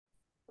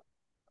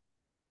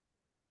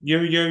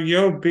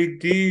Yo, Big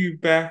D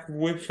back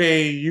with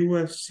a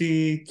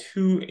UFC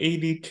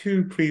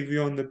 282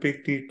 preview on the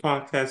Big D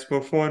podcast.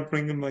 Before I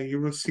bring in my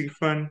UFC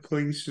friend,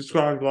 please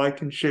subscribe,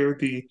 like, and share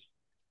the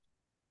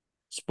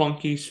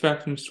Spunky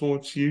Spectrum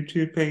Sports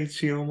YouTube page to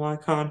see all my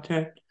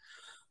content.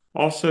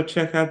 Also,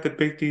 check out the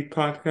Big D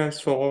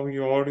podcast for all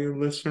your audio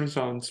listeners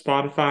on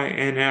Spotify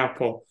and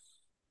Apple.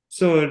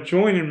 So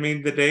joining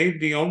me today,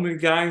 the only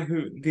guy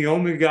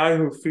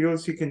who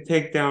feels he can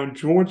take down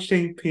George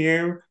St.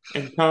 Pierre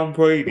and Tom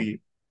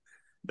Brady.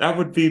 That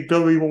would be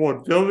Billy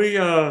Ward. Billy,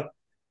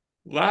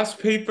 last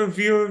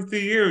pay-per-view of the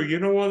year.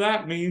 You know what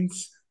that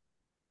means.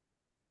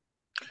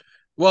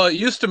 Well, it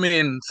used to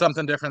mean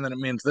something different than it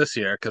means this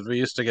year because we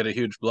used to get a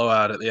huge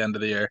blowout at the end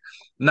of the year.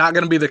 Not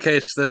going to be the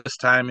case this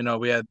time.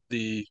 We had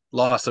the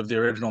loss of the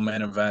original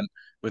main event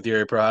with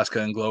Yuri Prohaska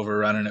and Glover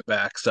running it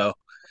back. So,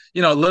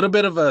 a little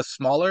bit of a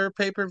smaller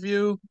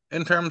pay-per-view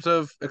in terms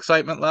of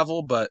excitement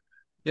level, but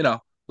you know,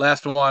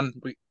 last one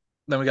we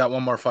got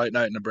one more fight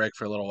night and a break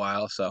for a little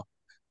while, so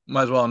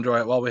might as well enjoy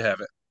it while we have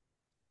it.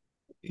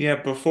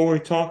 Yeah, before we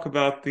talk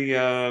about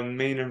the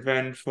main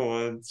event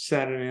for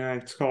Saturday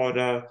night's card,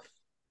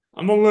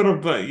 I'm a little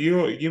bit.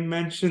 You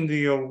mentioned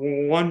the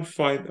one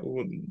fight,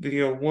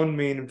 the one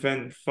main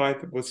event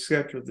fight that was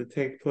scheduled to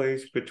take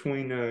place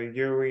between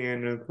Yuri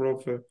and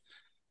Grover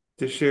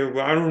this year.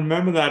 Well, I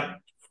remember that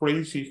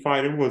crazy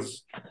fight. It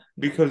was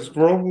because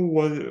Grover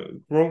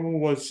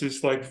was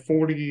just like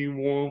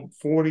 41,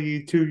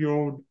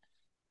 42-year-old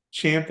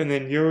champ, and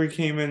then Yuri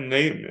came in.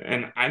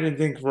 And I didn't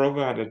think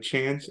Grover had a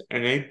chance,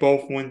 and they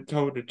both went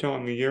toe to toe.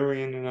 And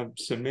Yuri ended up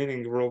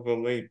submitting Grover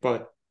late,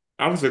 but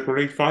that was a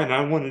great fight, and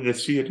I wanted to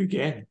see it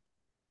again.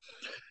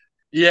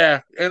 Yeah,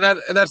 and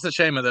that's the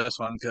shame of this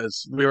one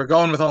because we were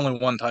going with only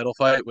one title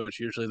fight, which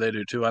usually they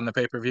do two on the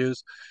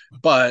pay-per-views.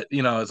 But,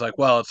 it's like,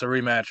 well, it's a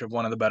rematch of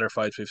one of the better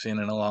fights we've seen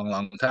in a long,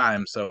 long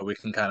time, so we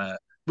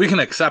can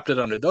accept it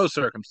under those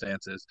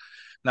circumstances.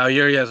 Now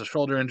Yuri has a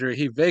shoulder injury.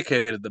 He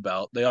vacated the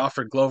belt. They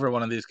offered Glover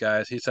one of these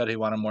guys. He said he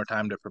wanted more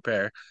time to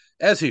prepare,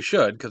 as he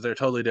should, because they're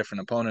totally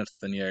different opponents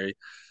than Yuri.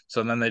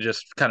 So then they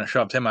just kind of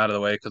shoved him out of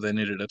the way because they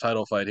needed a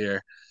title fight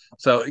here.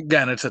 So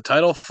again, it's a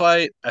title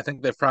fight. I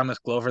think they've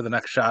promised Glover the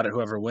next shot at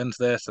whoever wins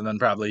this, and then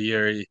probably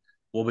Yuri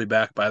will be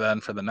back by then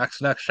for the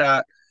next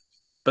shot.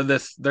 But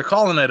they're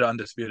calling it an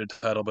undisputed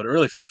title, but it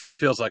really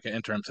feels like an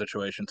interim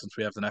situation since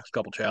we have the next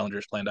couple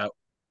challengers planned out.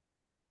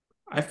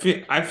 I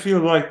feel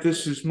like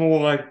this is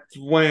more like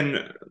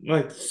when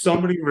like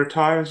somebody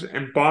retires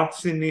and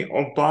boxing the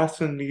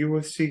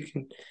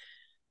UFC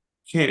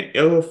can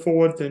ill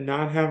afford to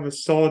not have a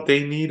solid.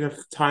 They need a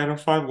title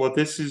fight. Well,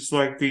 this is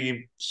like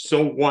the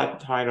so what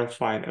title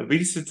fight. At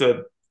least it's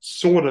a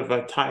sort of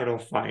a title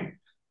fight.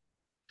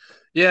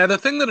 Yeah, the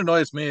thing that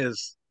annoys me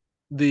is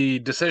the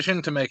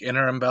decision to make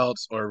interim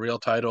belts or real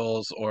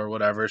titles or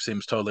whatever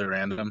seems totally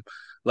random.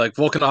 Like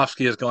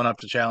Volkanovski is going up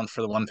to challenge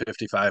for the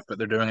 155, but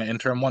they're doing an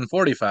interim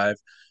 145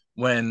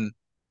 when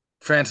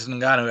Francis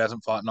Ngannou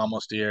hasn't fought in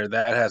almost a year.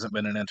 That hasn't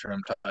been an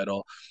interim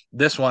title.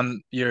 This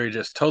one, Yuri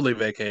just totally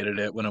vacated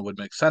it when it would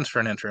make sense for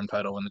an interim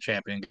title when the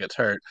champion gets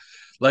hurt.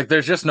 Like,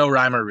 there's just no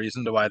rhyme or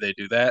reason to why they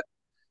do that.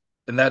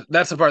 And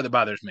that's the part that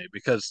bothers me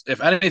because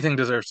if anything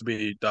deserves to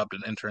be dubbed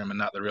an interim and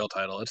not the real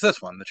title, it's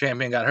this one. The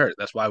champion got hurt.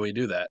 That's why we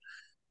do that.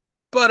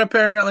 But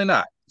apparently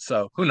not.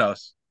 So who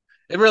knows?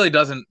 It really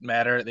doesn't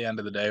matter at the end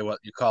of the day what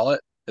you call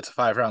it. It's a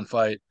 5 round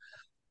fight.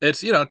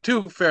 It's,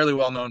 two fairly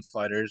well known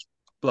fighters.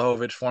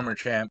 Blachovicz, former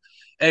champ.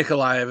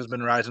 Ankalaev has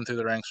been rising through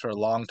the ranks for a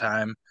long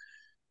time.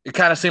 It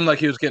kind of seemed like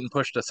he was getting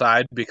pushed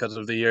aside because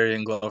of the Yuri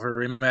and Glover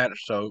rematch.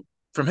 So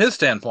from his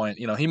standpoint,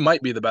 he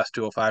might be the best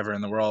 205er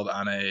in the world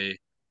on a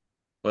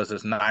was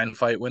this 9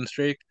 fight win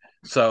streak.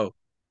 So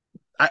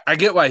I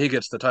get why he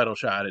gets the title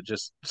shot. It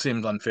just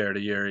seems unfair to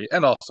Yuri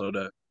and also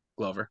to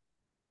Glover.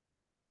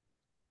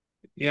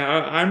 Yeah,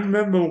 I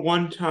remember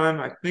one time,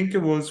 I think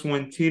it was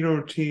when Tito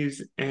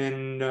Ortiz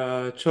and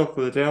Chuck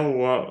Liddell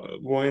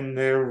were in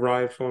their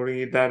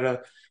rivalry,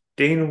 that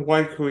Dana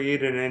White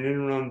created an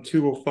interim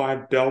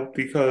 205 belt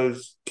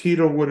because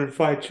Tito wouldn't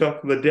fight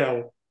Chuck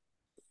Liddell.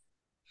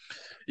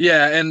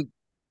 Yeah, and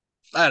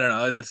I don't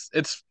know.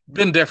 It's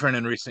been different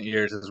in recent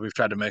years as we've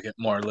tried to make it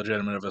more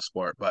legitimate of a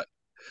sport. But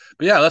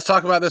yeah, let's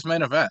talk about this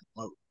main event.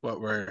 What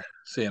we're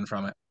seeing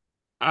from it.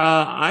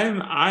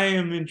 I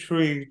am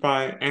intrigued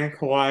by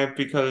Ankalaev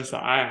because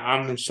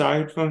I'm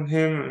excited from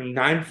him, a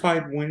 9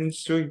 fight winning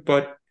streak,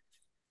 but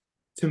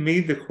to me,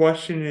 the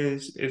question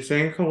is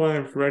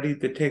Ankalaev ready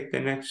to take the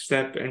next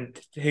step and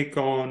to take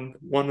on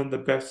one of the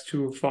best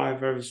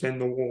 205ers in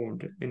the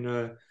world in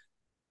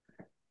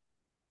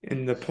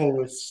the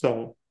Polish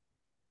style?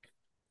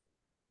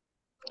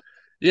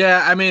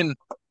 Yeah, I mean,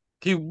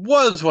 he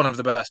was one of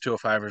the best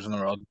 205ers in the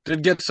world.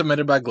 Did get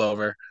submitted by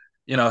Glover.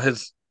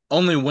 His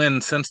only win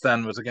since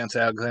then was against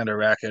Alexander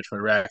Rakic when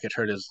Rakic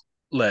hurt his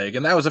leg,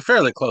 and that was a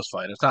fairly close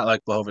fight. It's not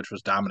like Blachowicz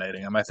was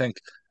dominating him. I think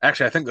the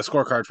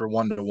scorecards were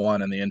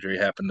 1-1, and the injury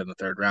happened in the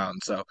third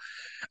round. So,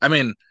 I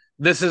mean,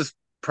 this is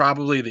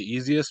probably the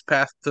easiest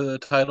path to the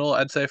title,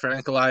 I'd say, for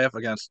Ankalaev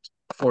against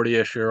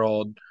 40-ish year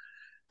old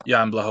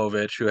Jan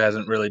Blachowicz, who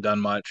hasn't really done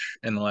much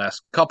in the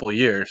last couple of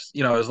years.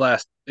 His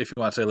last, if you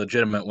want to say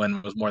legitimate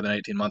win, was more than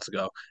 18 months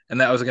ago,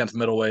 and that was against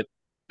middleweight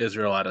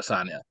Israel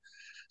Adesanya.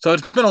 So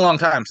it's been a long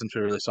time since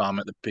we really saw him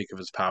at the peak of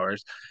his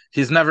powers.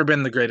 He's never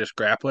been the greatest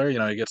grappler.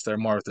 He gets there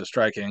more with his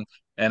striking.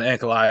 And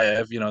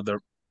Ankalaev, the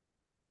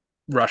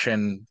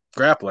Russian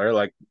grappler,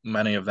 like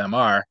many of them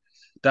are,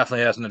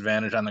 definitely has an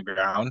advantage on the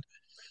ground.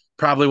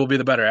 Probably will be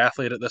the better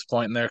athlete at this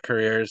point in their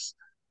careers.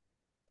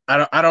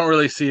 I don't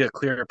really see a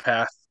clear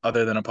path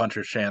other than a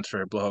puncher's chance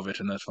for Blachowicz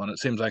in this one. It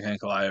seems like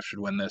Ankalaev should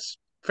win this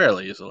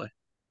fairly easily.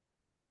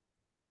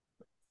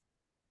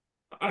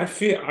 I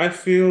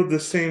feel the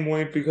same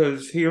way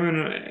because hearing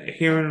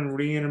and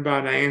reading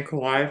about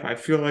Ankalaev, I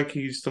feel like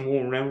he's the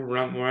more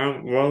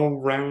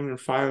well-rounded,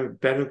 fire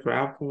better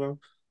grappler,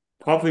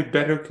 probably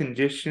better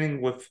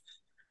conditioning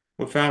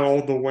without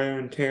all the wear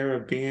and tear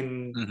of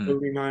being Mm-hmm.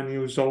 39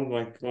 years old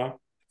like Luck.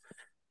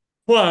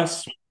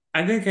 Plus,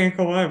 I think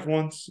Ankalaev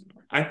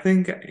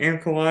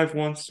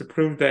wants to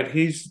prove that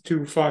he's the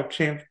 2-5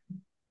 champ.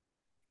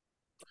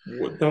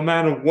 No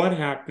matter what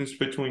happens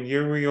between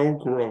Yuri or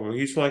Grover,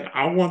 he's like,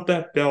 I want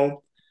that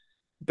belt.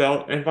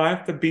 And if I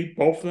have to beat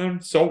both of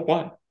them, so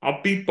what?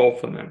 I'll beat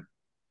both of them.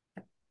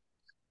 And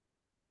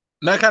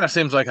that kind of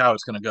seems like how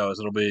it's going to go. Is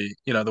it'll be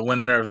the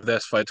winner of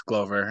this fights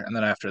Glover, and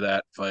then after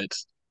that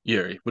fights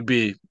Yuri would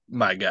be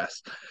my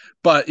guess.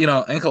 But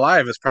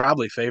Ankalaev is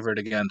probably favored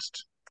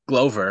against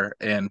Glover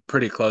and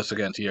pretty close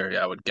against Yuri,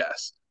 I would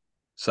guess.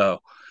 So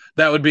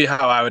that would be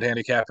how I would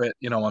handicap it.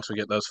 Once we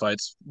get those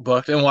fights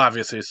booked, and we'll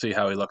obviously see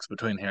how he looks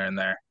between here and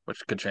there, which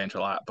could change a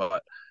lot.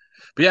 But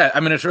yeah, I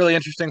mean, it's really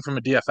interesting from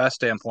a DFS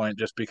standpoint,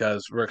 just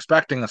because we're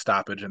expecting a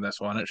stoppage in this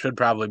one. It should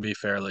probably be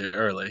fairly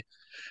early.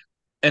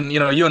 And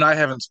you and I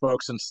haven't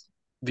spoke since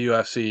the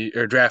UFC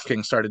or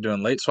DraftKings started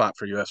doing late swap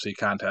for UFC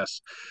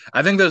contests.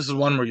 I think this is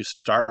one where you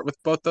start with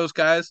both those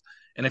guys,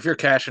 and if you're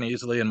cashing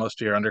easily and most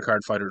of your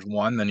undercard fighters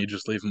won, then you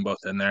just leave them both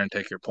in there and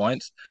take your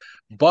points.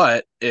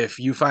 But if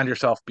you find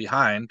yourself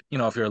behind,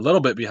 if you're a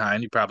little bit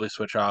behind, you probably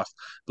switch off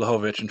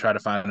Blachowicz and try to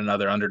find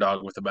another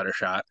underdog with a better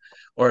shot.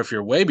 Or if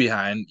you're way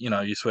behind,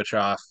 you switch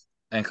off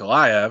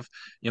Ankalaev,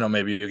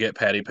 maybe you get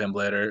Paddy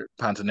Pimblett or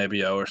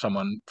Ponzinibbio or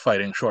someone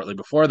fighting shortly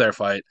before their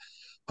fight.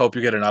 Hope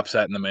you get an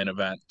upset in the main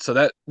event.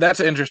 So that's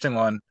an interesting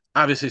one.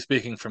 Obviously,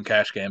 speaking from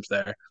cash games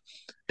there,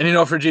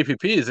 and for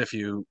GPPs, if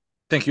you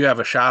think you have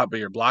a shot but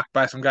you're blocked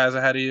by some guys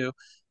ahead of you,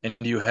 and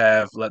you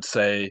have, let's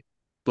say,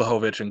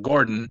 Blachowicz and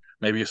Gordon,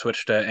 maybe you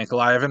switch to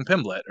Ankalaev and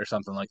Pimblett or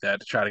something like that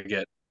to try to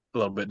get a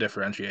little bit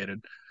differentiated.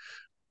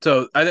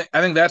 So I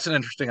think that's an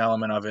interesting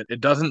element of it.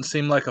 It doesn't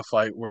seem like a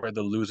fight where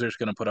the loser's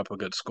going to put up a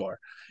good score.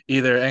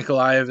 Either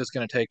Ankalaev is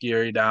going to take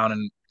Yuri down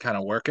and kind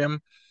of work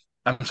him.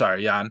 I'm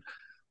sorry, Jan,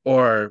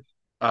 or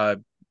uh,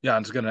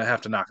 Jan's going to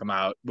have to knock him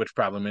out, which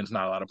probably means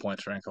not a lot of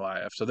points for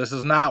Ankalaev. So this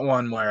is not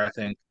one where I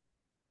think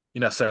you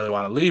necessarily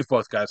want to leave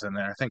both guys in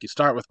there. I think you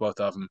start with both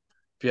of them.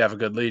 If you have a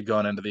good lead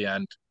going into the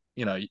end,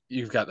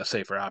 you've got the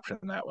safer option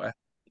that way.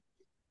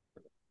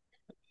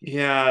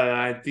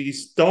 Yeah,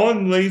 these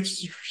darn late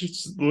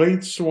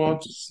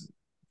swaps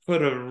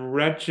put a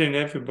wrench in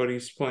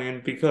everybody's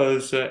plan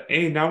because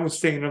A, now we're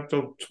staying up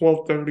till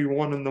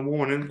 12:31 in the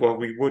morning. Well,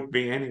 we would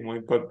be anyway,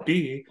 but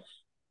B,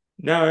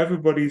 now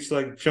everybody's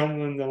like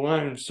jumbling the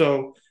line.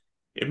 So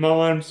if my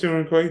line's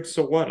doing great,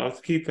 so what? I'll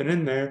keep it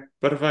in there.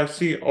 But if I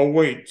see, oh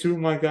wait, two of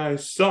my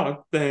guys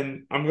suck,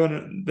 then I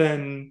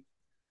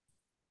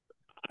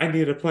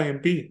need a plan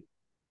B.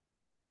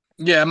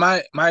 Yeah,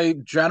 my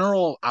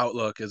general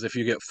outlook is if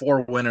you get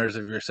four winners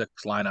of your six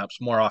lineups,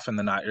 more often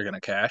than not, you're going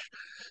to cash.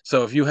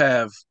 So if you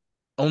have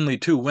only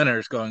two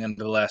winners going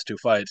into the last two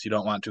fights, you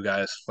don't want two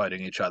guys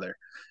fighting each other.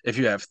 If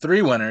you have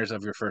three winners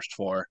of your first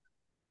four,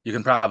 you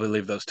can probably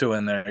leave those two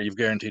in there. You've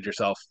guaranteed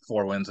yourself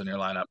four wins in your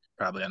lineup.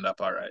 Probably end up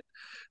all right.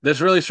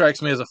 This really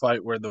strikes me as a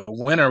fight where the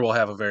winner will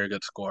have a very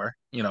good score.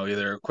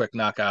 Either a quick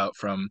knockout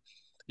from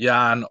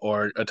Jan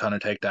or a ton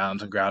of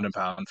takedowns and ground and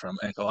pound from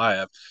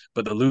Ankalaev,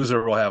 but the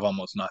loser will have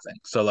almost nothing.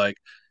 So like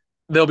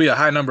there'll be a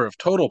high number of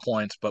total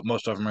points, but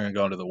most of them are going to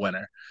go into the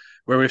winner.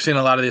 Where we've seen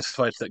a lot of these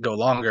fights that go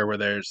longer, where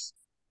there's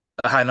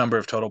a high number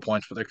of total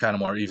points, but they're kind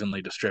of more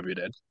evenly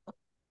distributed.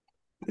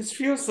 This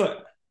feels like,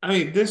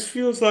 this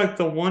feels like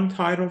the one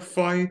title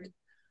fight,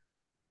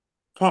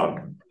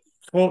 prob-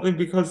 partly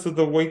because of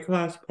the weight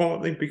class,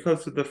 partly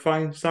because of the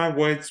fighting style,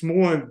 where it's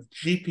more a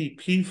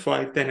GPP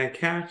fight than a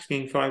cash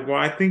game fight.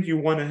 I think you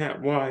want to have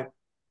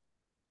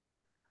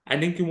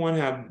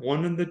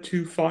one of the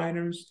two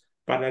fighters,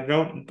 but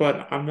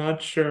I'm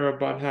not sure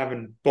about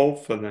having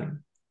both of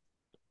them.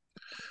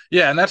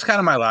 Yeah, and that's kind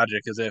of my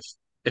logic is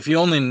if you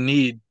only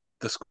need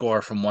the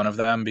score from one of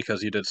them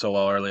because you did so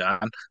well early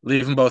on,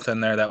 leave them both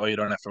in there. That way you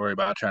don't have to worry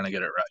about trying to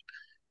get it right.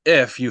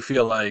 If you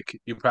feel like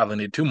you probably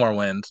need two more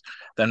wins,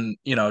 then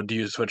do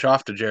you switch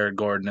off to Jared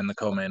Gordon in the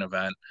co-main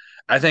event?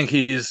 I think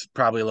he's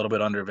probably a little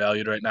bit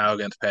undervalued right now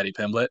against Paddy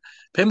Pimblett.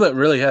 Pimblett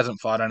really hasn't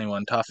fought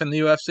anyone tough in the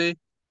UFC.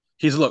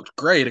 He's looked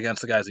great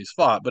against the guys he's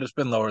fought, but it's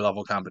been lower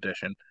level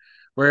competition.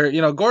 Where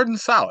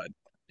Gordon's solid.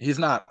 He's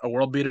not a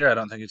world beater. I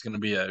don't think he's going to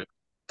be a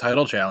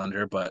title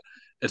challenger, but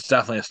it's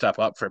definitely a step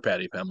up for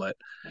Paddy Pimblett.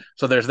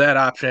 So there's that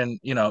option.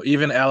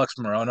 Even Alex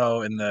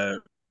Morono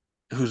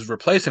who's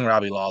replacing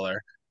Robbie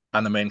Lawler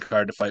on the main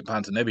card to fight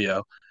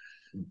Ponzinibbio.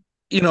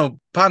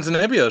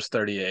 Ponzinibbio's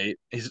 38.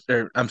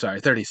 I'm sorry,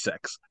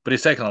 36, but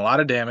he's taken a lot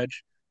of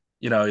damage.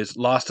 He's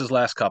lost his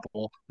last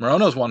couple.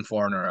 Morono's won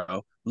 4 in a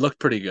row, looked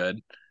pretty good.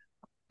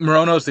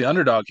 Morono's the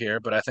underdog here,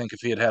 but I think if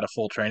he had had a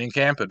full training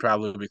camp, it'd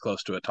probably be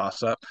close to a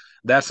toss up.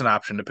 That's an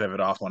option to pivot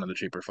off one of the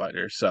cheaper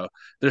fighters. So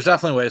there's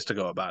definitely ways to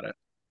go about it.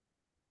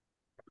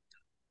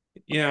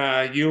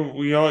 Yeah, you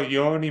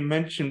already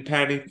mentioned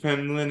Paddy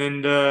Pimblett,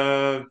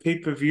 and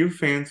pay-per-view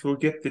fans will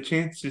get the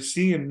chance to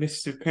see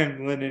Mr.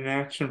 Pimblett in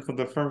action for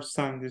the first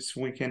time this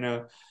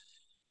weekend.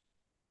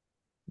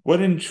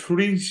 What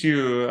intrigues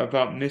you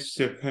about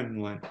Mr.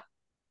 Pimblett?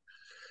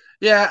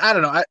 Yeah, I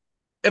don't know.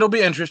 It'll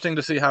be interesting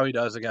to see how he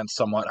does against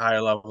somewhat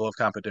higher level of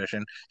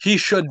competition. He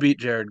should beat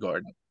Jared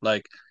Gordon.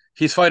 Like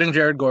he's fighting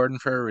Jared Gordon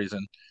for a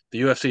reason.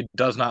 The UFC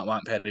does not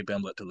want Paddy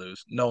Pimblett to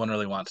lose. No one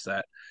really wants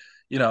that.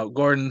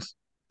 Gordon's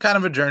kind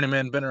of a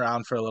journeyman, been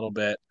around for a little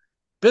bit.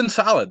 Been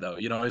solid though.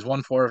 He's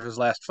won 4 of his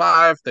last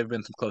 5. They've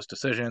been some close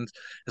decisions.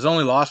 His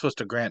only loss was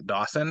to Grant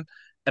Dawson,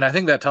 and I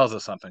think that tells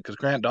us something because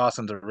Grant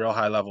Dawson's a real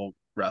high level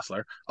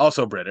wrestler,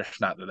 also British.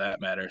 Not that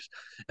that matters.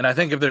 And I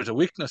think if there's a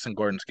weakness in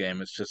Gordon's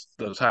game, it's just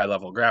those high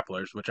level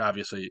grapplers, which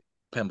obviously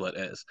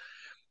Pimblett is.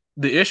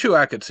 The issue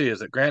I could see is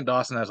that Grant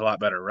Dawson has a lot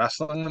better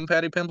wrestling than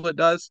Paddy Pimblett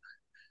does.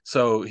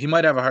 So he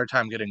might have a hard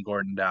time getting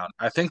Gordon down.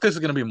 I think this is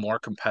going to be more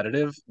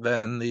competitive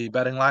than the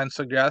betting lines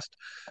suggest,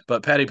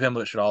 but Paddy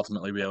Pimblett should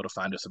ultimately be able to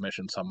find a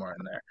submission somewhere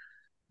in there.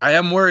 I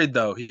am worried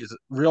though. He's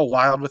real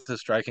wild with his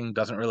striking,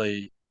 doesn't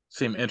really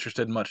seem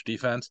interested in much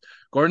defense.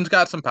 Gordon's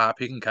got some pop.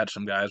 He can catch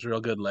some guys,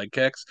 real good leg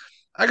kicks.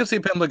 I could see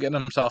Pimblett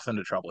getting himself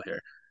into trouble here.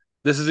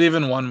 This is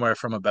even one where,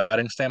 from a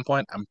betting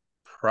standpoint, I'm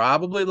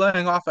probably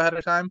laying off ahead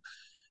of time,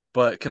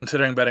 but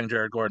considering betting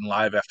Jared Gordon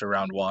live after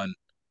round one,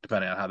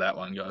 depending on how that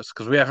one goes,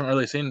 because we haven't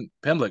really seen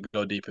Pimblett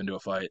go deep into a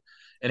fight,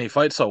 and he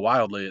fights so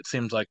wildly, it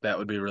seems like that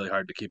would be really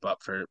hard to keep up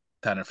for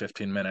 10 or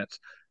 15 minutes.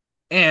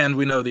 And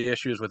we know the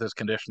issues with his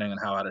conditioning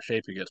and how out of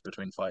shape he gets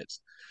between fights.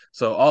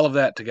 So all of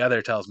that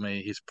together tells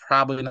me he's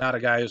probably not a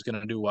guy who's going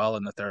to do well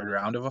in the third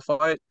round of a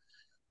fight.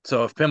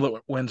 So if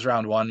Pimblett wins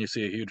round one, you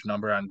see a huge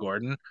number on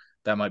Gordon.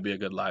 That might be a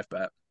good live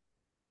bet.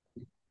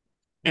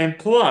 And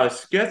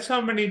plus, guess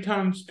how many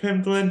times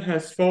Pimblett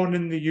has fought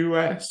in the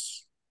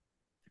U.S.?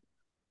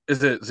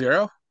 Is it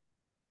 0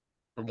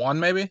 or 1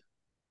 maybe?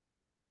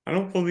 I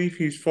don't believe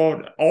he's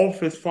fought. All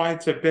of his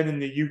fights have been in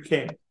the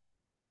UK.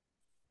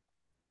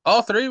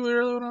 All 3? We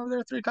really went over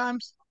there 3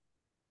 times?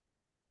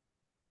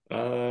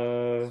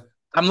 Uh,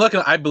 I'm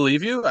looking. I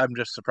believe you. I'm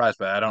just surprised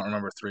by that. I don't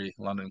remember 3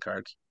 London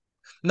cards.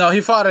 No,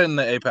 he fought in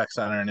the Apex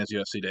Center in his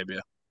UFC debut.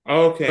 It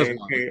was okay,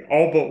 one. okay,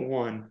 all but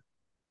one.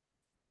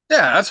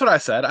 Yeah, that's what I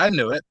said. I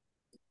knew it.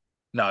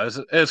 No, it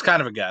was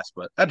kind of a guess,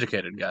 but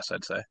educated guess,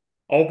 I'd say.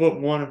 All but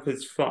one of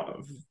his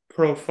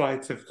pro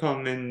fights have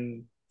come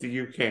in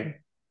the UK.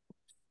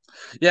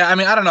 Yeah, I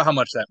mean, I don't know how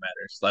much that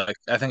matters. Like,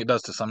 I think it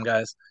does to some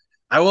guys.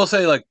 I will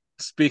say, like,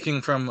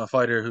 speaking from a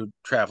fighter who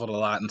traveled a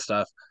lot and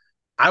stuff,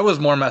 I was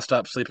more messed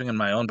up sleeping in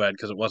my own bed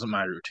because it wasn't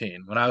my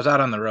routine. When I was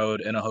out on the road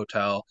in a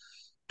hotel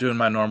doing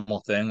my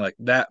normal thing, like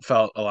that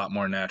felt a lot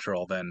more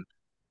natural than,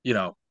 you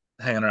know,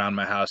 hanging around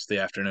my house the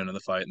afternoon of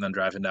the fight and then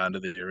driving down to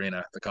the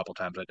arena the couple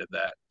times I did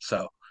that.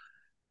 So,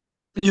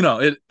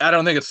 I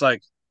don't think it's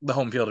like the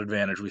home field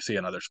advantage we see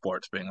in other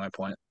sports being my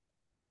point.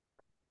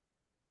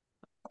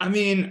 I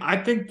mean, I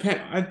think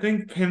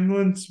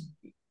Pimblent's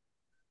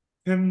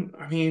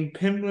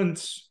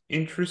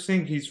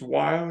interesting. He's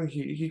wild.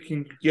 He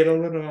can get a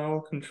little out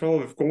of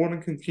control. If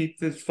Gordon can keep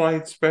this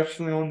fight,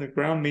 especially on the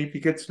ground, maybe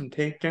get some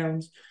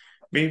takedowns,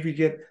 maybe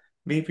get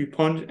maybe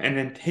punch and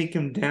then take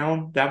him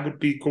down, that would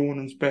be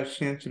Gordon's best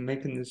chance of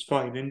making this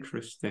fight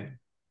interesting.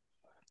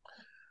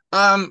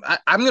 I'm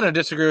gonna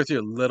disagree with you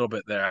a little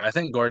bit there. I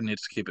think Gordon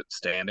needs to keep it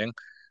standing.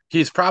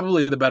 He's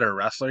probably the better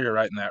wrestler. You're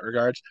right in that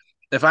regards.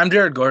 If I'm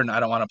Jared Gordon, I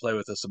don't want to play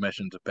with the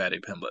submissions of Paddy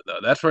Pimblett though.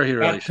 That's where he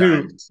really That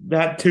too. shines.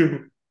 That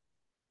too.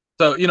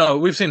 So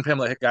we've seen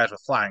Pimblett hit guys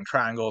with flying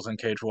triangles and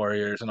cage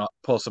warriors and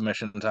pull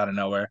submissions out of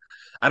nowhere.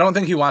 I don't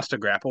think he wants to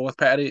grapple with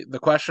Paddy. The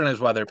question is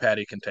whether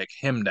Paddy can take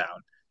him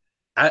down.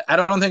 I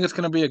don't think it's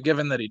going to be a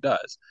given that he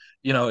does.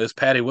 Is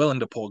Paddy willing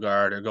to pull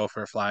guard or go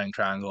for a flying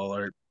triangle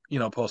or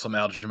pull some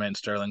Aljamain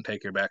Sterling,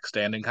 take your back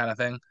standing kind of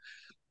thing?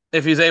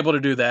 If he's able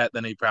to do that,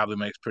 then he probably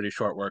makes pretty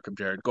short work of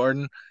Jared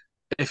Gordon.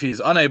 If he's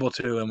unable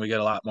to, and we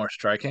get a lot more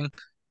striking,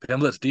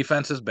 Pimblett's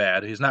defense is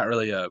bad. He's not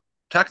really a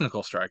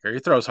technical striker. He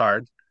throws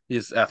hard.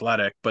 He's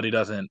athletic, but he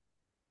doesn't.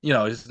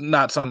 He's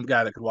not some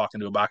guy that could walk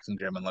into a boxing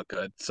gym and look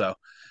good. So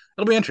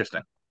it'll be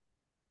interesting.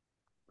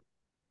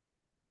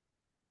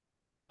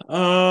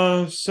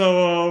 What's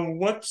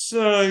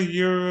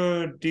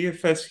your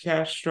DFS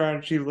cash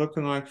strategy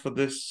looking like for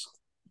this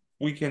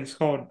weekend's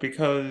card?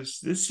 Because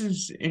this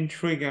is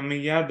intriguing. I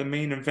mean, yeah, the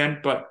main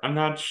event, but I'm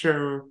not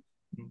sure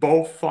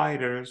both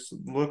fighters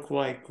look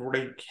like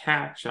great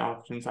catch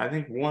options. I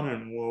think one of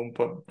them will,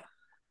 but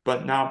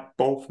but not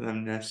both of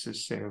them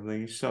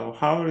necessarily. So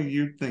how are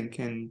you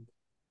thinking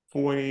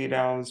 48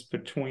 hours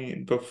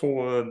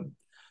before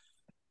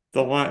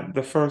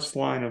the first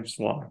lineup's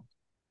locked?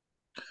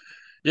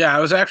 Yeah,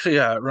 I was actually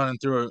running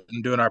through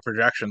and doing our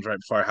projections right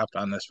before I hopped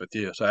on this with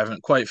you. So I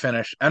haven't quite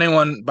finished.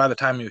 Anyone, by the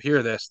time you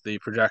hear this, the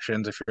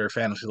projections, if you're a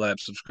Fantasy Lab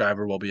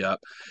subscriber, will be up.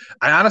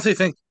 I honestly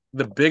think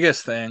the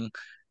biggest thing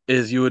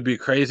is you would be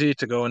crazy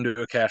to go into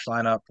a cash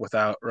lineup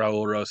without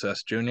Raul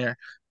Rosas Jr.,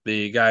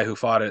 the guy who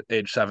fought at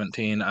age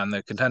 17 on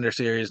the Contender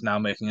Series, now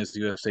making his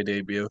UFC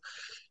debut.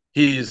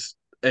 He's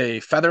a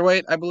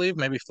featherweight, I believe,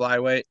 maybe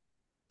flyweight,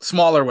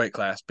 smaller weight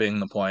class being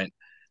the point.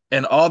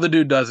 And all the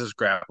dude does is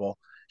grapple.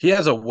 He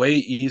has a way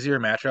easier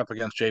matchup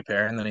against Jay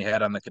Perrin than he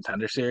had on the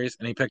Contender Series,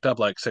 and he picked up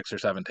like 6 or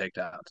 7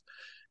 takedowns.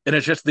 And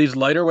it's just these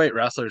lighter weight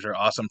wrestlers are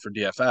awesome for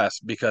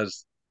DFS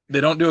because they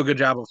don't do a good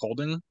job of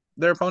holding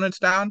their opponents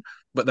down,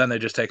 but then they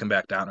just take them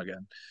back down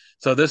again.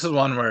 So this is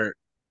one where,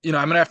 I'm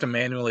gonna have to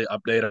manually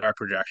update our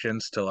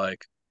projections to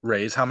like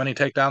raise how many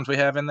takedowns we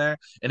have in there.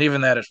 And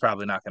even that is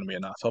probably not going to be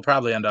enough. He'll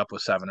probably end up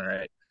with 7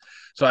 or 8.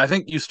 So I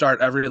think you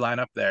start every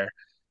lineup there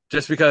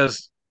just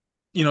because,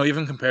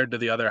 even compared to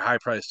the other high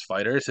priced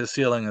fighters, his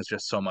ceiling is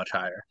just so much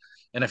higher.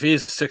 And if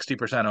he's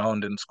 60%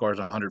 owned and scores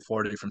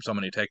 140 from so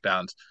many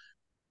takedowns,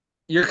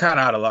 you're kind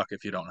of out of luck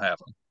if you don't have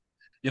him.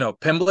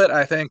 Pimblett,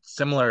 I think,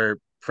 similar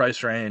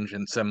price range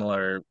and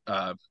similar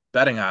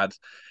betting odds,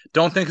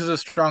 don't think is as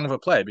strong of a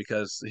play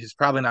because he's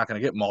probably not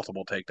going to get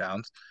multiple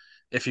takedowns.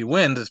 If he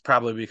wins, it's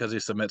probably because he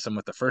submits him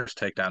with the first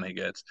takedown he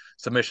gets.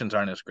 Submissions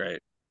aren't as great.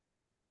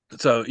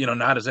 So,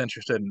 not as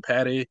interested in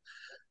Paddy.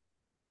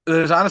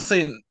 There's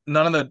honestly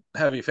none of the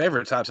heavy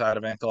favorites outside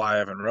of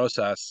Ankalaev and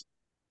Rosas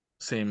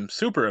seem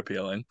super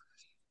appealing.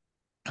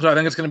 So I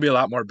think it's going to be a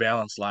lot more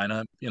balanced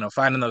lineup.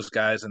 Finding those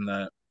guys in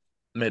the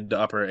mid to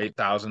upper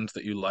 8,000s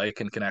that you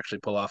like and can actually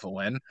pull off a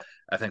win,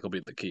 I think will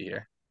be the key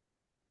here.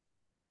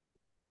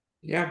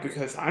 Yeah,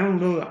 because I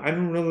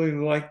don't really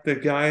like the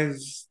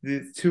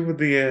two of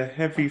the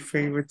heavy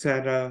favorites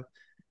at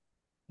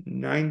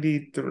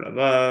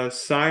 93,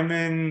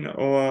 Simon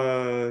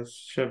or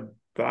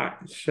The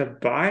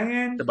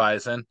Shabayan?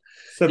 Bison.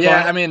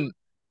 Yeah, I Sabayan? mean,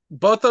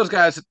 both those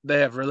guys, they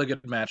have really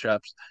good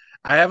matchups.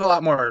 I have a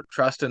lot more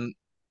trust in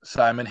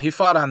Simon. He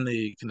fought on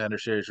the Contender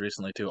Series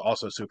recently, too,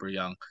 also super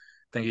young.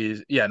 I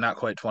think yeah, not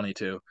quite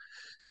 22.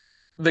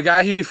 The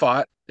guy he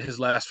fought, his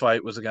last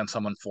fight was against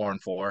someone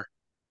 4-4,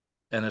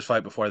 and his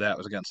fight before that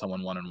was against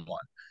someone 1-1.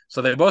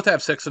 So they both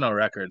have 6-0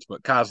 records,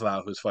 but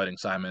Kozlov, who's fighting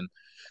Simon,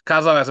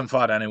 Kozlov hasn't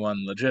fought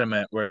anyone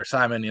legitimate. Where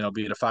Simon,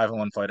 beat a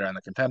 5-1 fighter on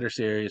the Contender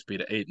Series,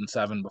 beat a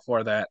 8-7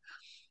 before that.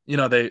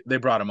 They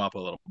brought him up a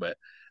little bit.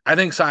 I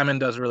think Simon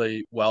does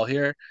really well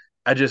here.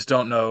 I just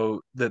don't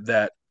know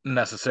that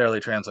necessarily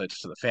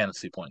translates to the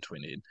fantasy points we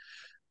need.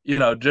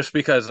 Just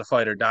because a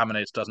fighter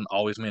dominates doesn't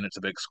always mean it's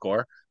a big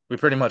score. We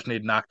pretty much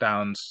need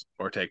knockdowns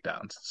or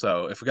takedowns.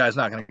 So if a guy's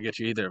not going to get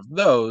you either of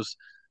those,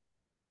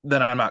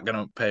 then I'm not going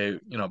to pay,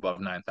 above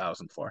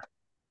 9,000 for.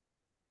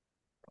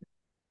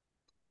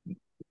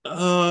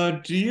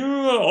 Do you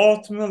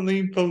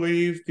ultimately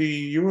believe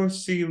the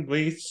UFC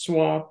late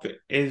swap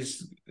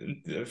is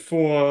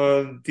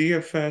for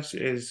DFS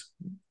is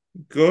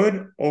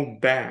good or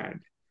bad?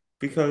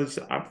 Because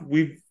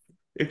we've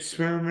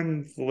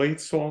experimented with late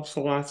swaps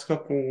the last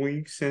couple of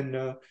weeks,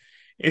 and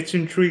it's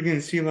intriguing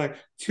to see like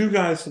two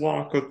guys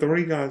lock or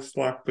three guys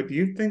lock. But do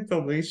you think the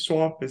late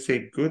swap is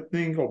a good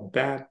thing or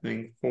bad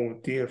thing for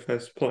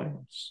DFS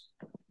players?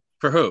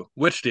 For who?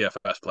 Which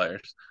DFS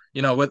players?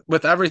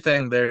 With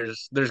everything,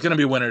 there's going to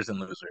be winners and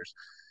losers.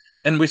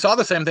 And we saw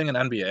the same thing in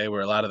NBA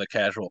where a lot of the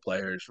casual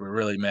players were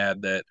really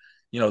mad that,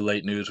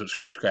 late news would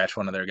scratch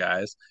one of their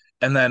guys.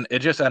 And then it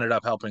just ended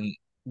up helping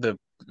the,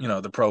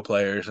 the pro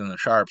players and the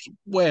sharps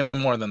way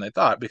more than they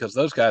thought because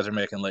those guys are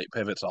making late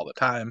pivots all the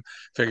time,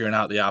 figuring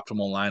out the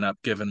optimal lineup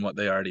given what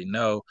they already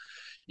know.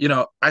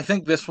 I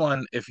think this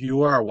one, if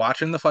you are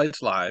watching the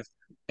fights live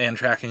and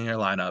tracking your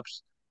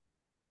lineups,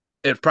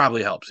 it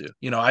probably helps you.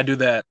 I do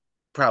that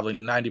probably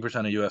 90%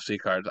 of UFC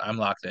cards. I'm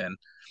locked in.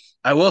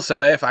 I will say,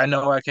 if I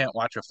know I can't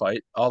watch a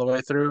fight all the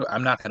way through,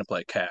 I'm not going to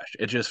play cash.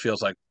 It just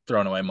feels like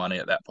throwing away money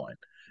at that point.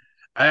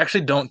 I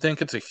actually don't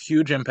think it's a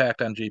huge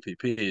impact on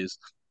GPPs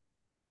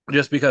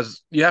just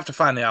because you have to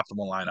find the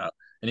optimal lineup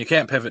and you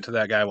can't pivot to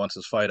that guy once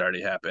his fight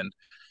already happened.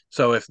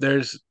 So if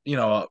there's,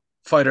 a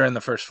fighter in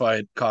the first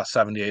fight costs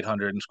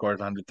 7,800 and scores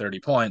 130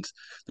 points,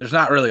 there's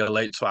not really a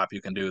late swap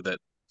you can do that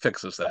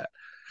fixes that.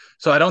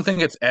 So I don't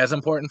think it's as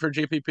important for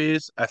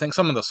GPPs. I think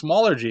some of the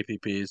smaller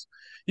GPPs,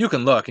 you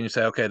can look and you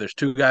say, okay, there's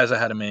two guys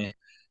ahead of me.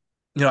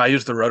 I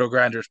use the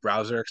RotoGrinders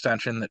browser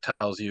extension that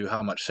tells you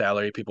how much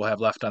salary people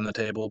have left on the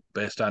table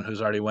based on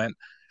who's already went.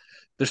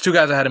 There's two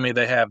guys ahead of me.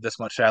 They have this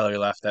much salary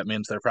left. That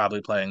means they're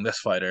probably playing this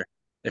fighter.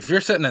 If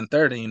you're sitting in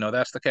third and you know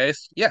that's the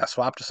case, yeah,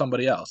 swap to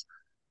somebody else.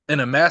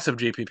 In a massive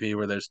GPP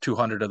where there's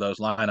 200 of those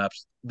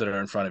lineups that are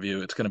in front of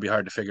you, it's going to be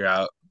hard to figure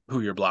out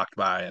who you're blocked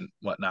by and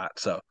whatnot.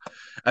 So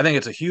I think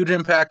it's a huge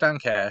impact on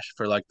cash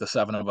for like the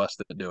 7 of us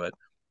that do it.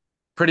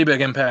 Pretty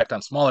big impact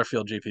on smaller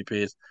field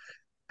GPPs.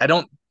 I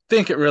don't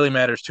think it really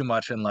matters too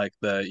much in like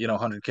the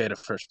 100K to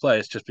first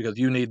place, just because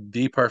you need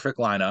the perfect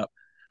lineup.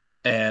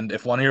 And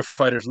if one of your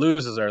fighters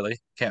loses early,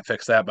 can't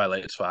fix that by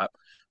late swap.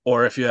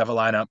 Or if you have a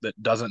lineup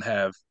that doesn't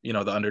have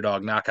the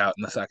underdog knockout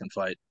in the second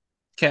fight,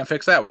 can't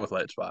fix that with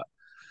late swap.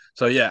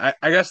 So yeah,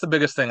 I guess the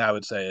biggest thing I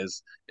would say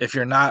is if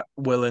you're not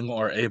willing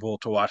or able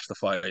to watch the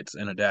fights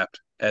and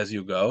adapt as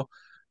you go,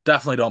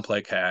 definitely don't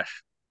play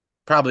cash.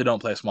 Probably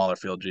don't play smaller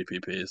field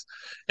GPPs.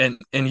 And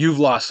you've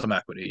lost some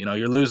equity.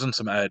 You're losing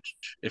some edge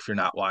if you're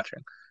not watching.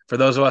 For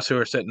those of us who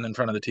are sitting in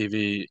front of the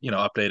TV,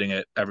 updating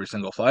it every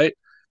single fight,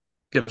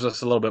 gives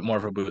us a little bit more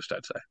of a boost,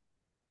 I'd say.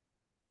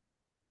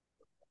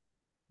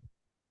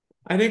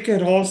 I think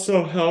it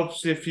also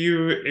helps if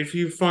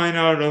you find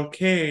out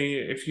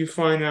if you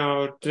find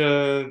out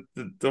the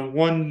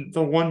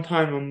one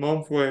time a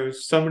month where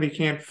somebody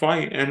can't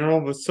fight and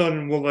all of a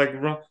sudden we're like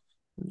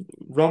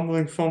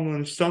rumbling,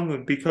 fumbling,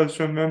 stumbling because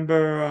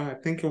remember I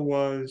think it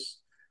was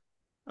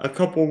a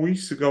couple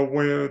weeks ago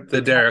where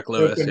The Derek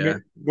Lewis, yeah.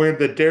 where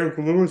the Derek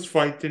Lewis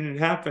fight didn't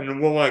happen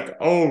and we're like,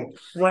 oh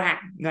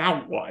crap,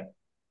 now what?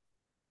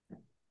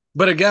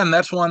 But again,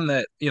 that's one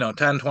that, 10,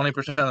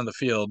 20% of the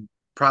field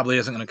probably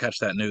isn't going to catch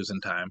that news in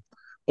time.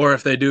 Or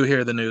if they do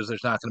hear the news,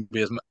 there's not going to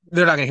be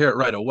they're not going to hear it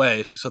right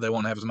away, so they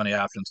won't have as many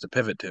options to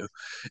pivot to.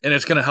 And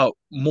it's going to help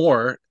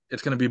more.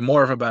 It's going to be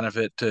more of a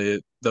benefit to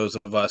those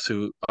of us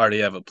who already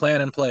have a plan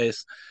in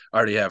place,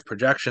 already have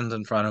projections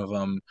in front of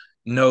them,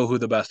 know who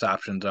the best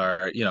options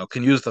are,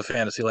 can use the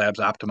FantasyLabs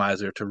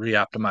optimizer to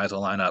re-optimize a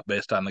lineup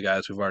based on the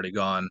guys who've already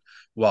gone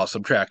while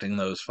subtracting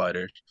those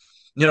fighters.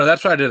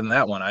 That's what I did in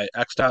that one. I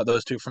X'd out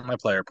those two from my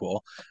player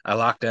pool. I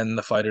locked in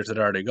the fighters that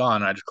are already gone.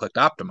 And I just clicked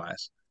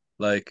optimize.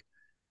 Like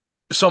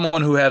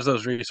someone who has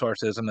those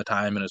resources and the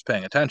time and is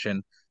paying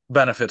attention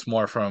benefits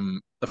more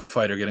from the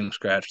fighter getting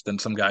scratched than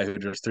some guy who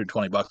just threw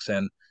 $20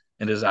 in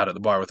and is out at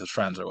the bar with his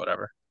friends or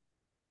whatever.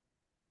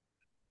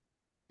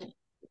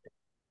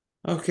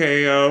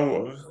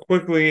 Okay,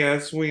 quickly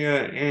as we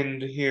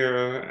end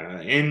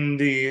here,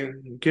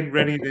 get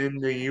ready to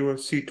end the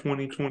UFC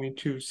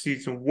 2022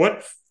 season.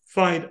 What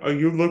fight are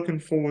you looking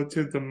forward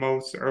to the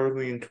most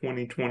early in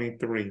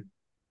 2023?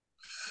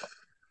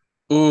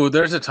 Ooh,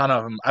 there's a ton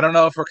of them. I don't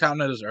know if we're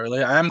counting it as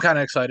early. I am kind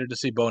of excited to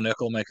see Bo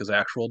Nickel make his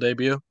actual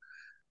debut.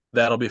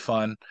 That'll be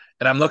fun.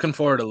 And I'm looking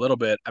forward a little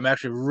bit. I'm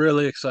actually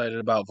really excited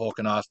about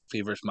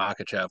Volkanovski versus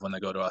Makachev when they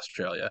go to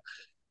Australia.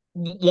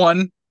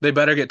 One, they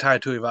better get Tai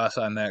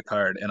Tuivasa on that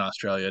card in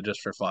Australia just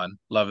for fun.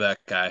 Love that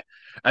guy.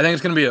 I think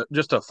it's going to be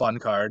just a fun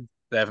card.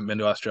 They haven't been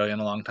to Australia in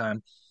a long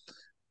time.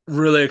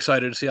 Really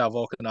excited to see how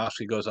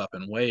Volkanovski goes up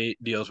in weight,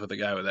 deals with a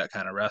guy with that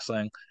kind of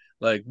wrestling.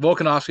 Like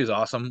Volkanovski's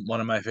awesome, one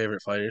of my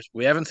favorite fighters.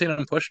 We haven't seen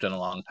him pushed in a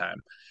long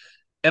time.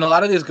 And a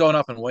lot of these going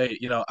up in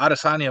weight,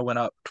 Adesanya went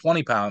up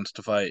 20 pounds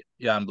to fight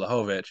Jan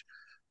Blachowicz.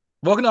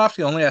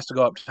 Volkanovski only has to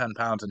go up 10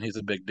 pounds, and he's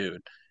a big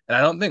dude. And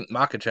I don't think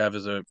Makachev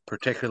is a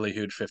particularly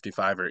huge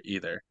 55er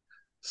either.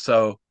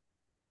 So,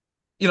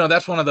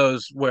 that's one of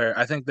those where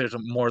I think there's a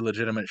more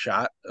legitimate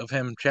shot of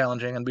him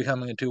challenging and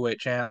becoming a two-weight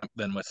champ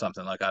than with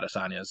something like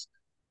Adesanya's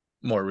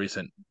more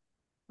recent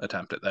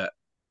attempt at that.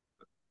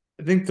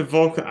 I think the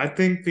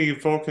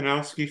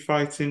Volkanovski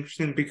fight's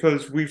interesting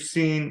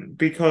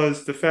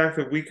because the fact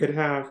that we could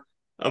have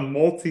a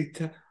multi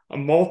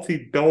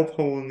belt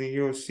hole in the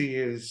UFC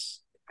is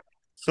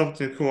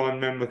something cool. I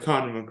remember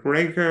Conor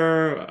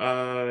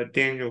McGregor,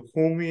 Daniel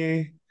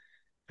Cormier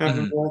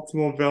having Mm-hmm.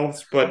 multiple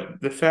belts,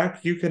 but the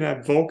fact you could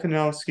have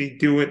Volkanovski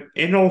do it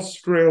in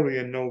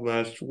Australia, no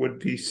less, would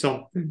be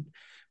something.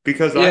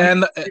 Because I Yeah,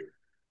 and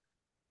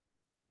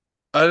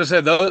I was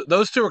gonna say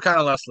those two are kind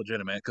of less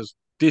legitimate because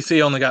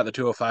DC only got the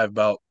 205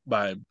 belt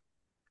by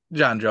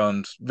John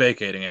Jones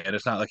vacating it.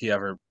 It's not like he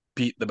ever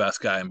beat the best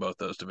guy in both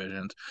those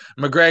divisions.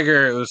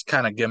 McGregor, it was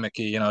kind of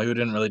gimmicky. He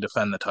didn't really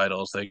defend the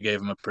titles. They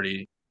gave him a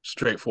pretty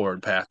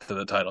straightforward path to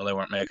the title. They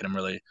weren't making him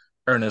really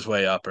earn his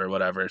way up or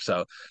whatever.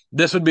 So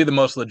this would be the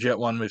most legit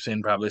one we've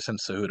seen probably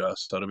since Cejudo.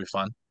 So it'll be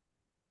fun.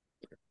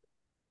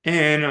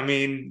 and I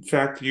mean, in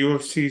fact,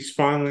 UFC's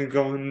finally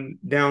going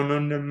down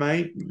under,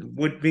 mate,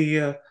 would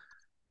be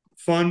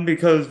fun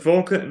because the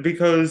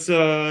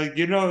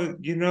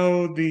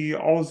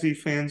Aussie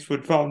fans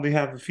would probably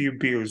have a few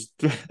beers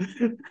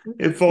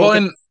if Well,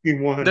 and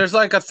Volkanovski won. there's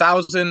like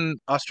 1,000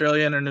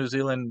 Australian or New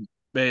Zealand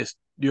based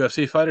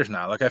UFC fighters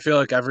now. Like I feel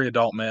like every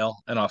adult male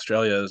in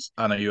Australia is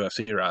on a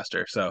UFC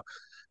roster. So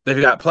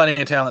they've got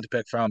plenty of talent to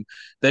pick from.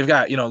 They've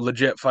got,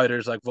 legit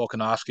fighters like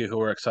Volkanovski who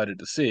we're excited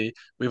to see.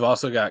 We've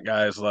also got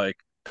guys like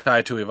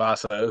Tai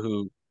Tuivasa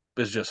who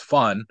is just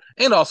fun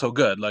and also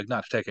good, like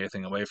not to take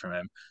anything away from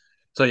him.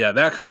 So yeah,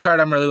 that card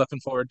I'm really looking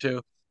forward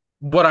to.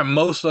 What I'm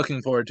most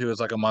looking forward to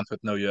is like a month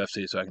with no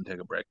UFC so I can take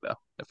a break though,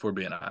 if we're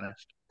being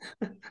honest.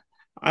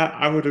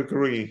 I would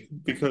agree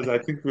because I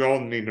think we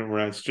all need a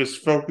rest.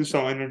 Just focus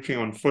our energy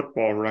on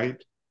football,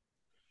 right?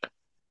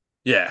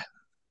 Yeah.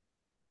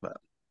 But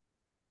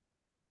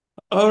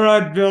All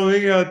right,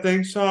 Billy.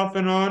 Thanks for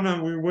hopping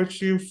on. We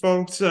wish you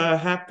folks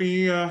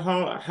happy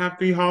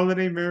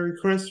holiday, Merry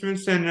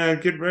Christmas, and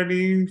get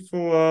ready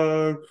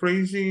for a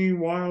crazy,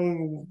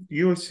 wild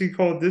UFC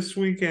call this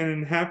weekend.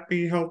 And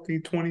happy, healthy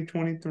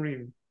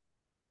 2023.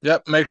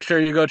 Yep, make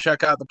sure you go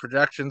check out the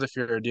projections if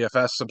you're a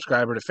DFS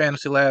subscriber to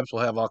Fantasy Labs.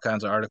 We'll have all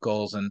kinds of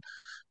articles and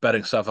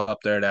betting stuff up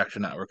there at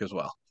Action Network as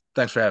well.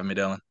 Thanks for having me,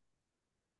 Dylan.